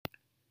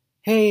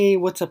Hey,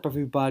 what's up,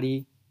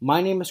 everybody?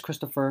 My name is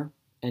Christopher,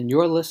 and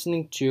you're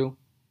listening to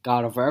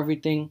God Over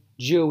Everything,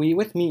 GOE,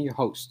 with me, your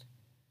host.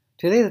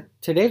 Today,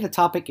 the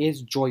topic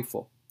is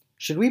joyful.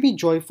 Should we be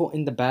joyful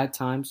in the bad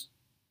times?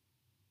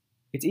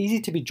 It's easy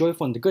to be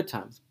joyful in the good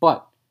times,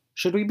 but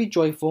should we be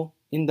joyful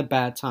in the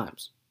bad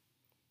times?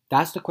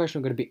 That's the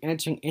question we're going to be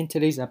answering in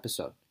today's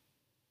episode.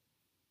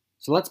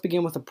 So let's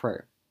begin with a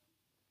prayer.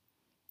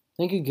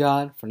 Thank you,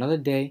 God, for another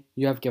day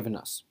you have given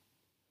us.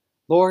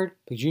 Lord,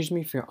 please use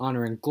me for your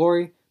honor and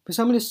glory. Please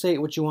help me to say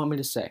what you want me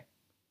to say.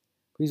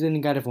 Please lead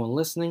and guide everyone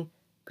listening.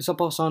 Please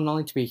help us all not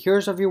only to be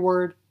hearers of your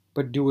word,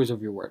 but doers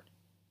of your word.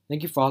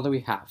 Thank you for all that we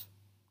have.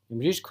 In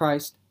Jesus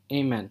Christ,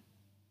 amen.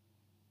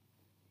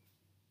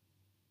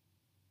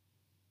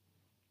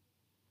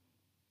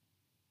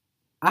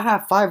 I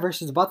have 5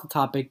 verses about the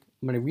topic.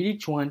 I'm going to read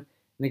each one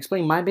and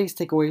explain my biggest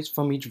takeaways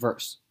from each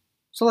verse.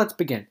 So let's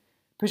begin.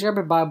 Please grab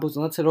your Bibles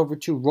and let's head over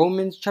to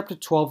Romans chapter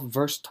 12,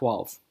 verse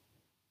 12.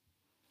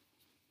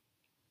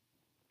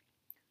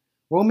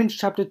 Romans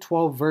chapter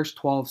 12, verse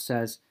 12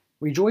 says,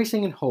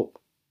 rejoicing in hope,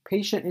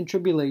 patient in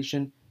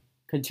tribulation,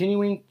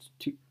 continuing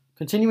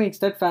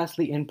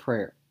steadfastly in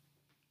prayer.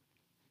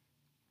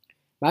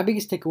 My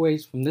biggest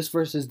takeaways from this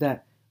verse is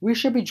that we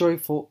should be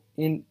joyful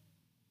in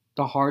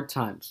the hard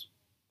times.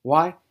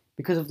 Why?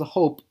 Because of the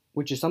hope,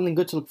 which is something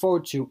good to look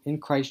forward to in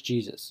Christ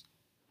Jesus.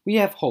 We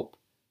have hope.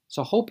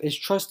 So hope is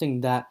trusting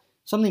that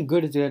something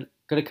good is going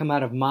to come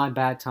out of my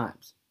bad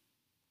times.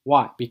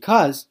 Why?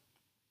 Because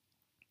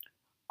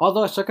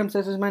although our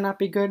circumstances might not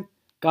be good,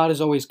 God is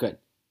always good.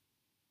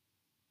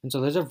 And so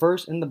there's a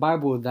verse in the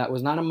Bible that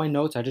was not in my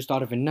notes, I just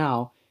thought of it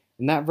now.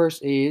 And that verse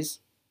is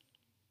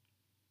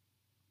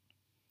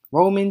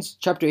Romans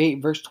chapter 8,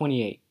 verse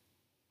 28,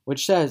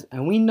 which says,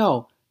 and we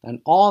know that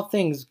in all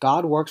things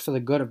God works for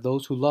the good of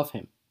those who love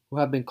him, who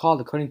have been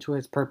called according to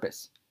his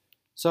purpose.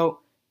 So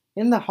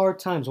in the hard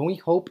times, when we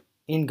hope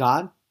in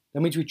God, that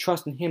means we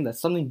trust in him that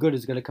something good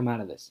is going to come out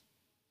of this.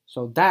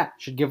 So that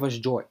should give us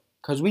joy,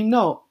 because we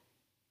know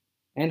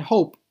and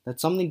hope that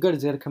something good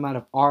is going to come out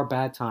of our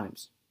bad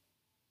times.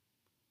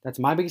 That's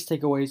my biggest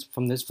takeaways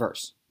from this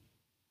verse.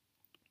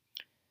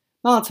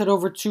 Now let's head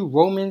over to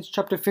Romans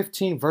chapter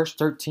 15, verse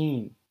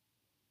 13,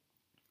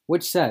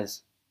 which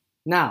says,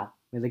 now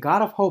may the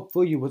God of hope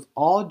fill you with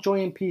all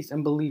joy and peace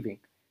in believing,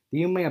 that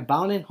you may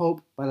abound in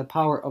hope by the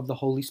power of the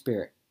Holy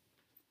Spirit.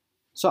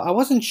 So I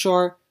wasn't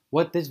sure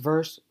what this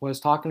verse was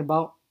talking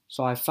about,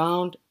 so I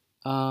found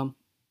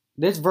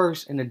this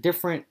verse in a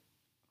different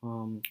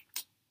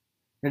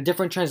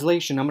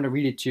translation. I'm going to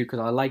read it to you because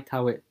I liked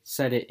how it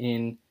said it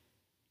in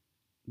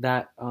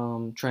that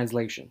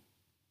translation.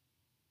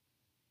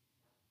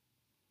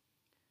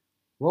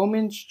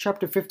 Romans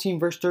chapter 15,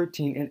 verse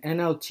 13 in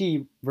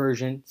NLT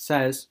version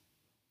says,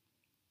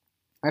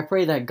 I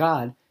pray that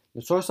God,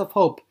 the source of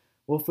hope,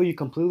 will fill you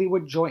completely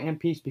with joy and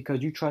peace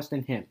because you trust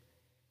in him.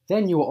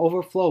 Then you will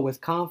overflow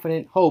with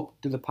confident hope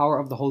through the power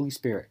of the Holy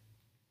Spirit.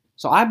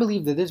 So I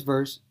believe that this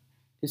verse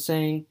is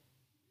saying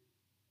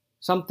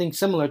something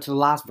similar to the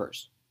last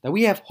verse, that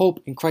we have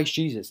hope in Christ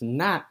Jesus,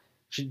 and that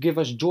should give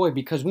us joy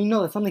because we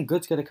know that something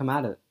good's going to come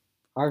out of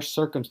our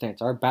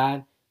circumstance, our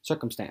bad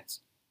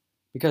circumstance,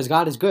 because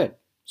God is good.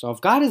 So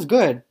if God is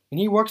good and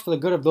he works for the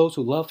good of those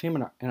who love him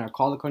and are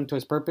called according to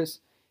his purpose,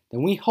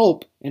 then we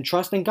hope and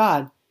trust in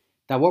God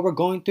that what we're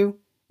going through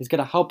is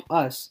going to help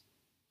us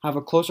have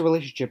a closer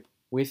relationship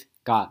with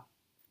God.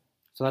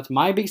 So that's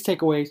my biggest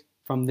takeaways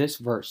from this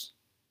verse.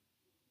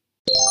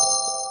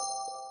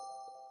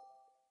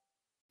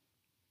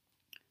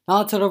 Now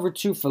let's head over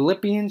to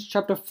Philippians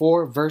chapter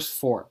 4, verse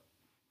 4.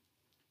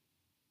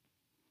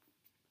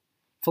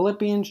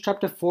 Philippians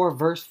chapter 4,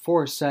 verse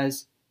 4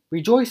 says,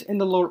 rejoice in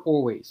the Lord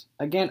always.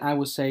 Again, I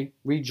will say,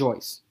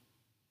 rejoice.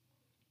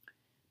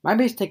 My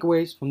biggest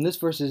takeaways from this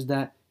verse is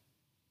that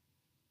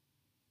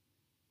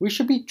we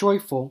should be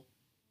joyful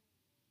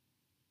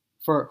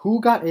for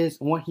who God is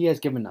and what he has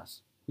given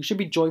us. We should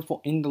be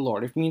joyful in the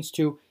Lord. It means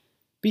to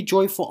be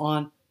joyful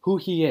on who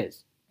he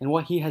is and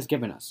what he has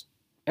given us.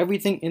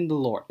 Everything in the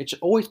Lord. It should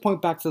always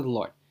point back to the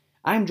Lord.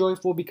 I am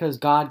joyful because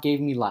God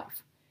gave me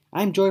life.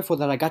 I am joyful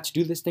that I got to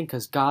do this thing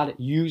because God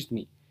used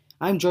me.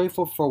 I am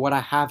joyful for what I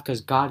have because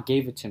God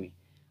gave it to me.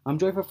 I'm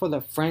joyful for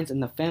the friends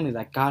and the family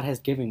that God has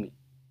given me.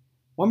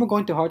 When we're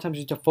going through hard times, we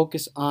need to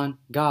focus on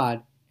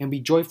God and be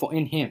joyful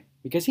in him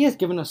because he has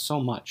given us so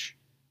much,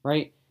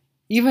 right?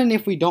 Even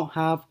if we don't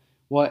have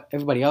what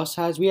everybody else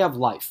has, we have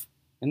life.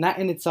 And that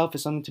in itself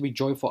is something to be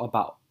joyful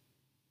about.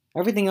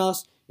 Everything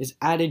else is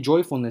added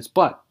joyfulness,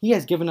 but he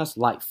has given us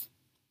life,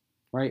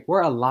 right? We're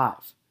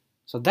alive.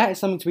 So that is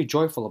something to be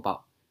joyful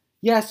about.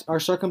 Yes, our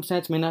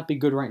circumstance may not be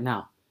good right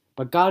now,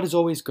 but God is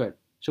always good.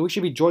 So we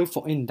should be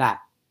joyful in that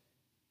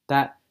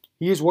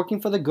he is working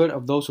for the good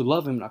of those who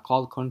love him and are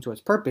called according to his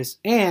purpose,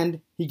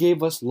 and he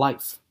gave us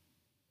life.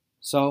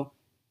 So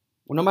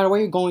no matter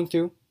what you're going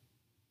through,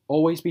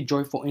 always be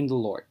joyful in the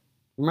Lord.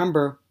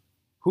 Remember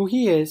who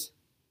he is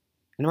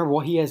and remember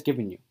what he has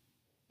given you.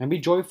 And be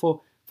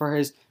joyful for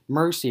his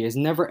mercy, his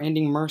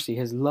never-ending mercy,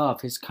 his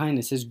love, his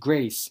kindness, his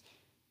grace,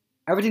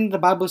 Everything the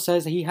Bible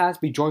says that He has,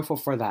 be joyful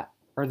for that.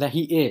 Or that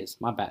He is,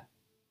 my bad.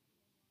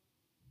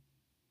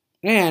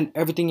 And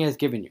everything He has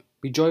given you.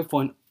 Be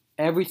joyful in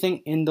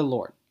everything in the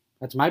Lord.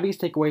 That's my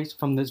biggest takeaways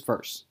from this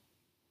verse.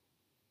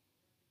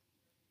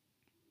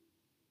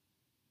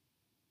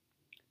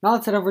 Now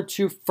let's head over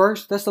to 1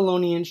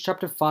 Thessalonians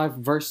chapter 5,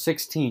 verse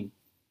 16.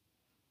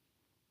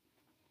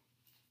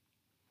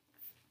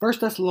 1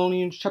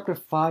 Thessalonians chapter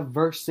 5,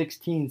 verse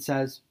 16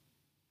 says,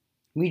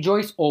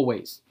 rejoice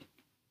always.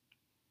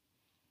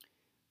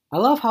 I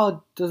love how it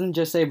doesn't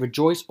just say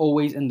rejoice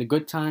always in the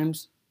good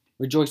times,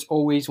 rejoice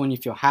always when you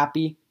feel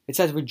happy. It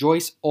says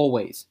rejoice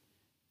always.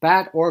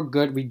 Bad or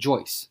good,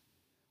 rejoice.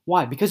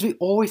 Why? Because we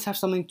always have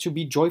something to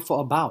be joyful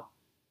about.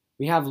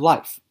 We have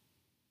life.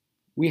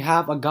 We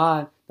have a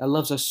God that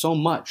loves us so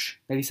much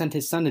that He sent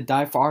His Son to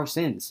die for our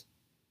sins.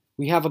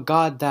 We have a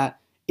God that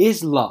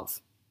is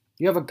love.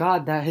 You have a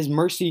God that His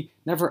mercy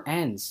never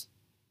ends.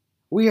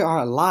 We are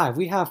alive.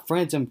 We have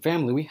friends and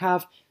family. We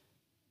have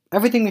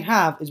everything we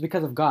have is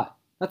because of God.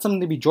 That's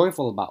something to be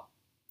joyful about.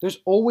 There's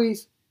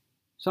always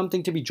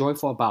something to be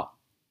joyful about.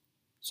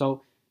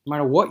 So no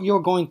matter what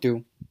you're going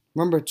through,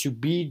 remember to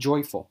be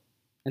joyful.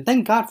 And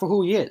thank God for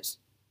who He is.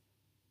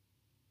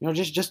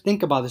 Just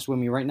think about this with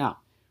me right now.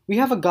 We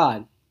have a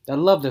God that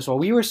loved us while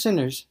we were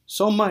sinners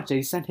so much that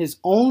He sent His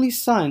only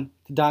Son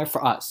to die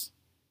for us.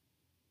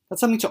 That's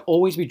something to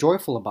always be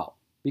joyful about.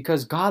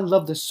 Because God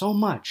loved us so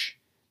much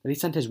that He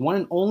sent His one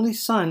and only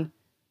Son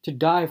to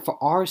die for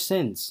our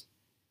sins.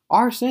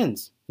 Our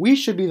sins. We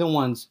should be the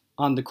ones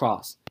on the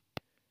cross.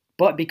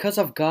 But because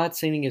of God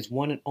sending His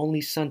one and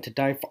only Son to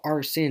die for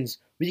our sins,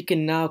 we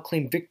can now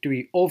claim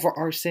victory over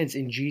our sins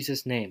in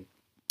Jesus' name.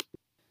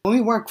 When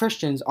we weren't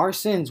Christians, our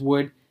sins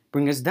would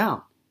bring us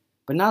down.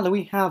 But now that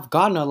we have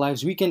God in our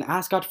lives, we can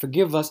ask God to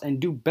forgive us and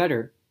do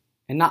better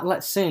and not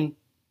let sin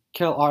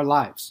kill our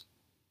lives.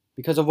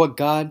 Because of what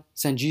God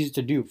sent Jesus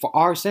to do for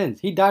our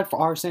sins. He died for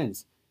our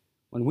sins.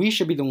 When we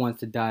should be the ones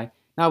to die,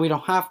 now we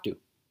don't have to.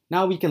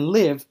 Now we can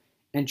live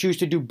and choose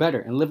to do better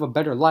and live a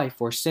better life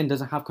where sin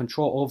doesn't have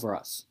control over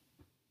us.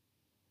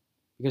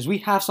 Because we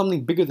have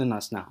something bigger than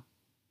us now.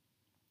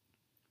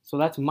 So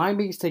that's my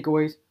biggest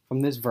takeaways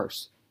from this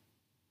verse.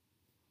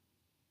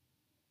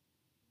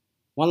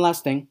 One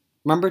last thing.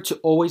 Remember to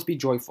always be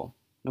joyful.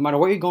 No matter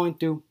what you're going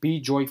through, be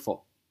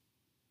joyful.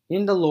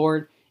 In the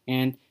Lord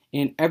and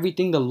in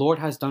everything the Lord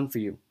has done for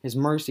you. His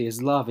mercy,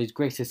 His love, His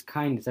grace, His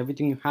kindness,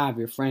 everything you have,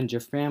 your friends,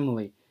 your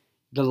family,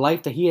 the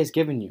life that He has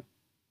given you.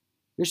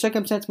 Your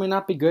circumstance may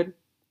not be good,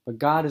 but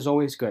God is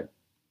always good.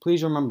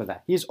 Please remember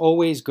that. He is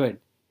always good.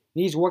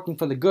 And He's working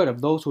for the good of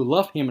those who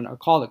love Him and are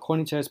called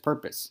according to His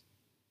purpose.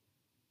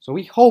 So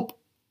we hope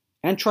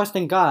and trust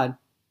in God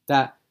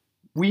that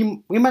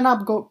we might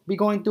not be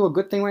going through a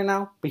good thing right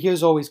now, but He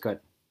is always good.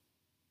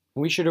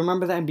 And we should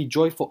remember that and be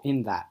joyful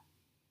in that.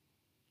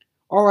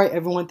 Alright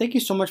everyone, thank you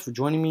so much for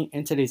joining me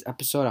in today's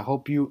episode. I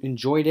hope you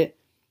enjoyed it.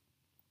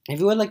 If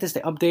you would like to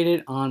stay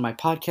updated on my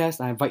podcast,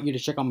 I invite you to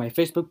check out my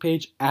Facebook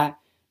page at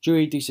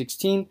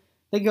Joey316.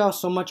 Thank you all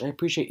so much. I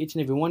appreciate each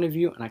and every one of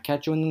you, and I'll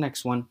catch you in the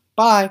next one.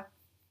 Bye!